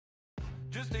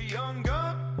Just a young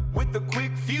gun with a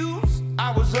quick fuse.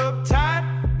 I was uptight,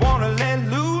 wanna let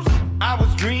loose. I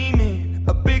was dreaming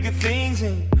of bigger things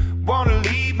and wanna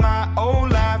leave my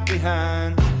old life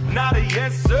behind. Not a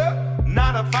yes sir,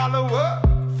 not a follower.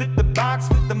 Fit the box,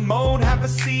 fit the mold, have a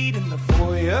seat in the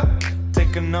foyer.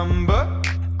 Take a number.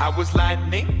 I was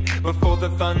lightning before the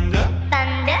thunder.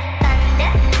 Thunder,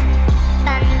 thunder,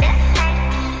 thunder,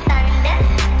 thunder,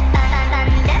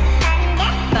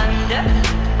 thunder,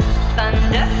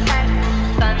 thunder,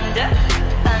 thunder,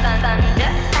 thunder,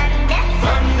 thunder,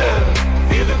 thunder,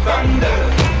 feel the thunder,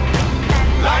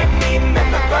 lightning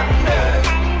and the thunder,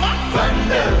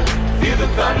 thunder, feel the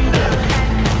thunder,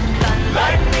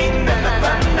 lightning and the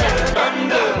thunder,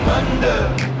 thunder, thunder,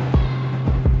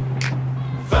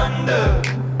 thunder.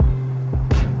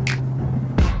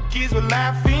 Kids were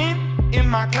laughing in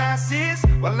my classes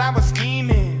while I was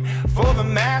scheming for the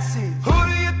masses. Who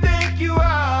do you think you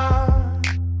are?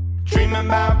 Dreaming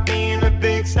about being a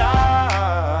big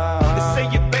star. They say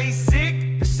you're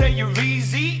basic, they say you're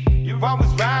easy. You're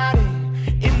always riding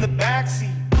in the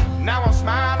backseat. Now I'm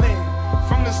smiling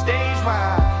from the stage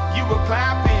while you were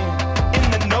clapping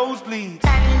in the nosebleeds.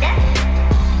 thunder,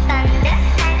 thunder,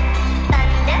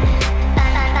 thunder,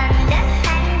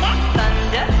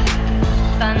 thunder,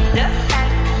 thunder,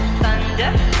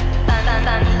 thunder, thunder,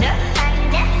 thunder,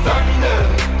 Thunder,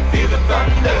 feel the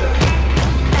thunder,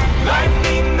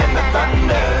 lightning and the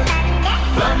thunder,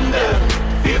 thunder,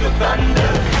 feel the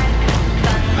thunder,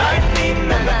 lightning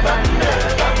and the thunder,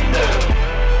 thunder.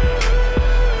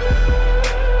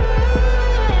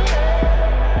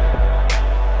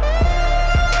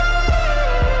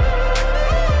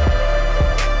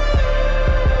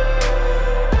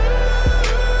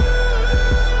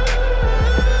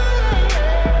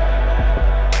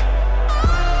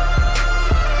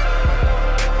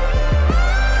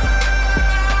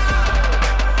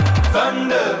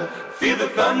 Thunder, feel the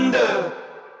thunder,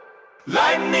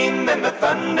 lightning and the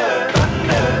thunder,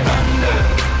 thunder, thunder,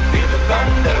 feel the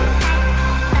thunder,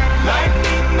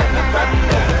 lightning and the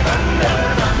thunder, thunder,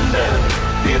 thunder,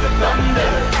 feel the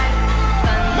thunder,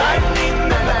 lightning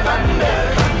and the thunder,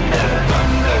 thunder,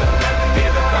 thunder,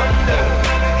 feel the thunder,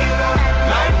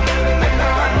 lightning and the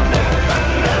thunder,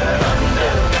 thunder,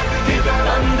 thunder, feel the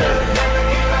thunder,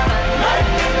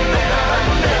 lightning and the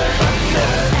thunder, thunder.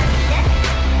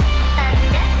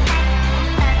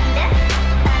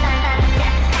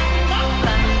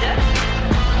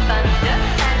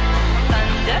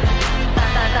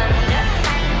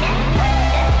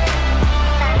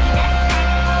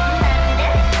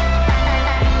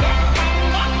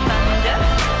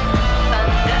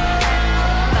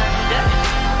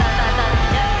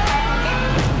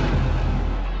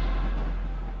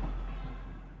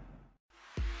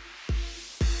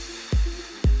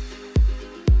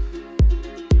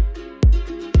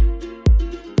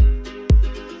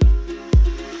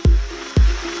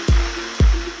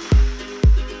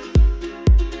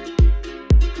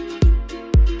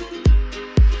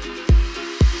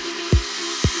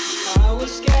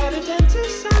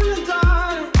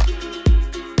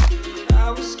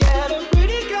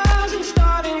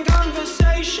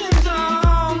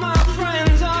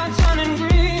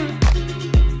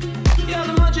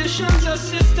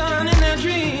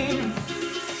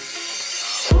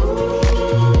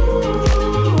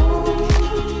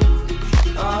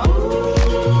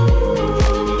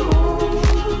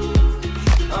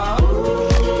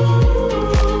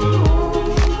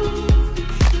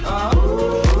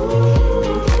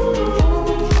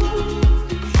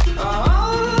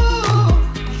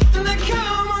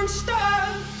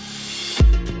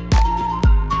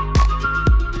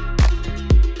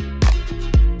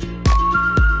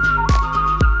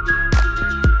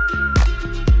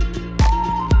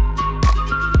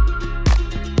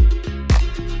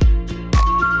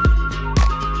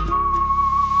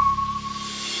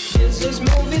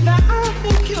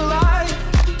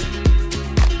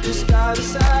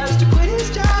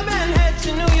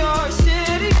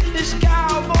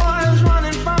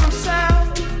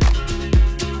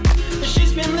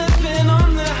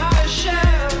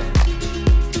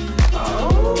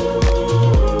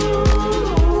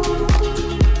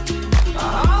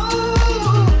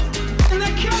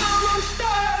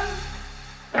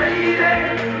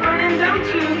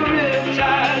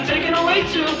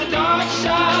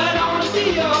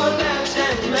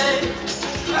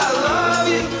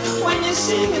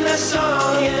 Singing that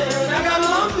song, and I got a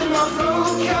lump in my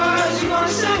throat, 'cause you're gonna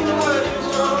sing the words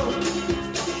wrong.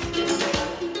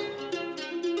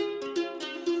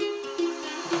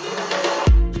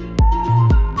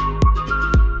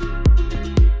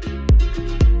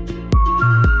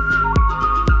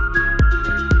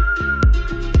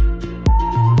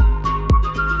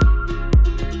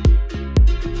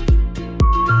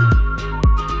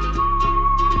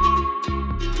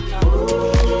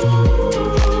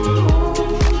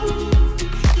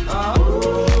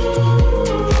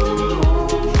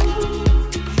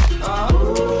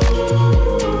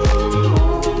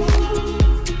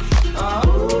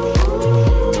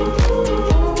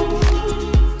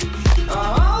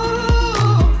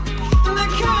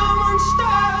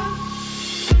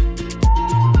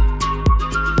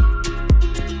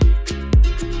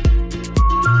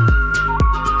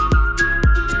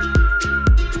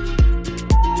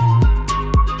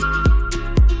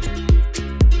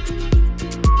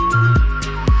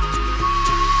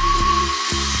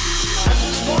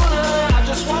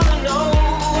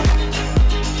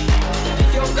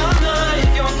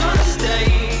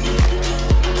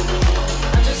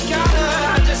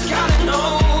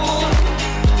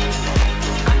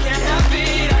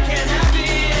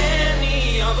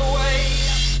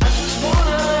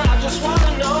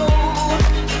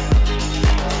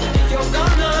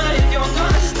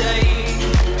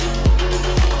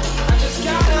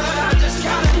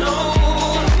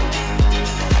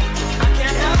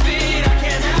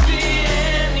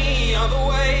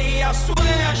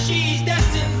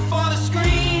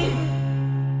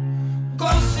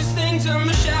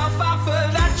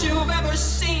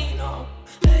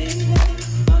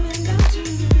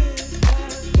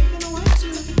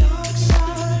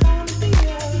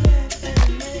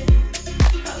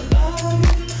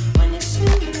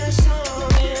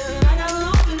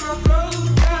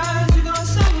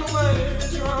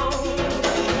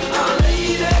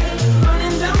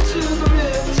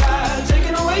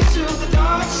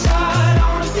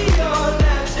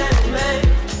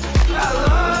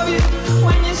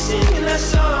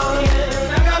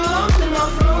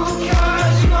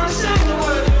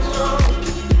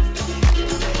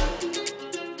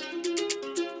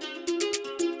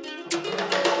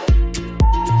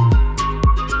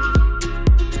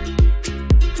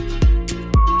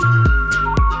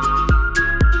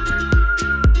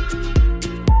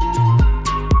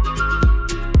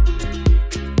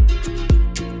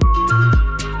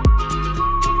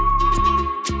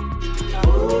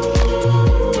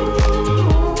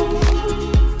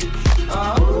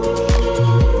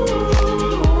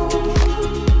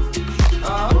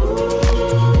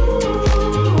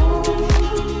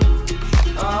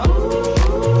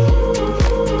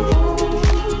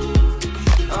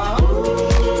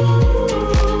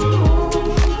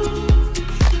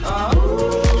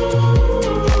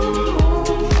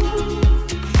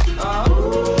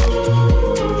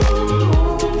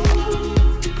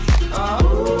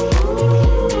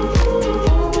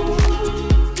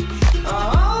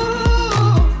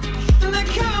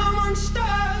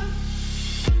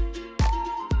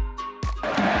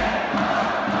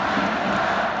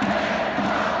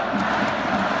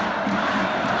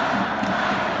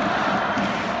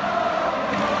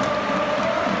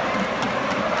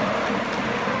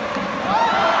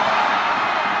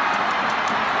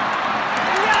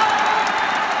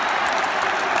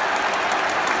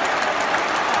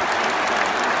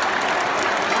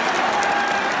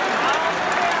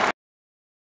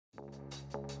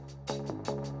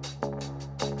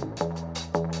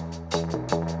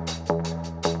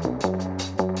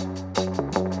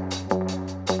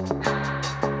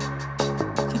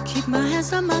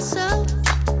 honest on myself.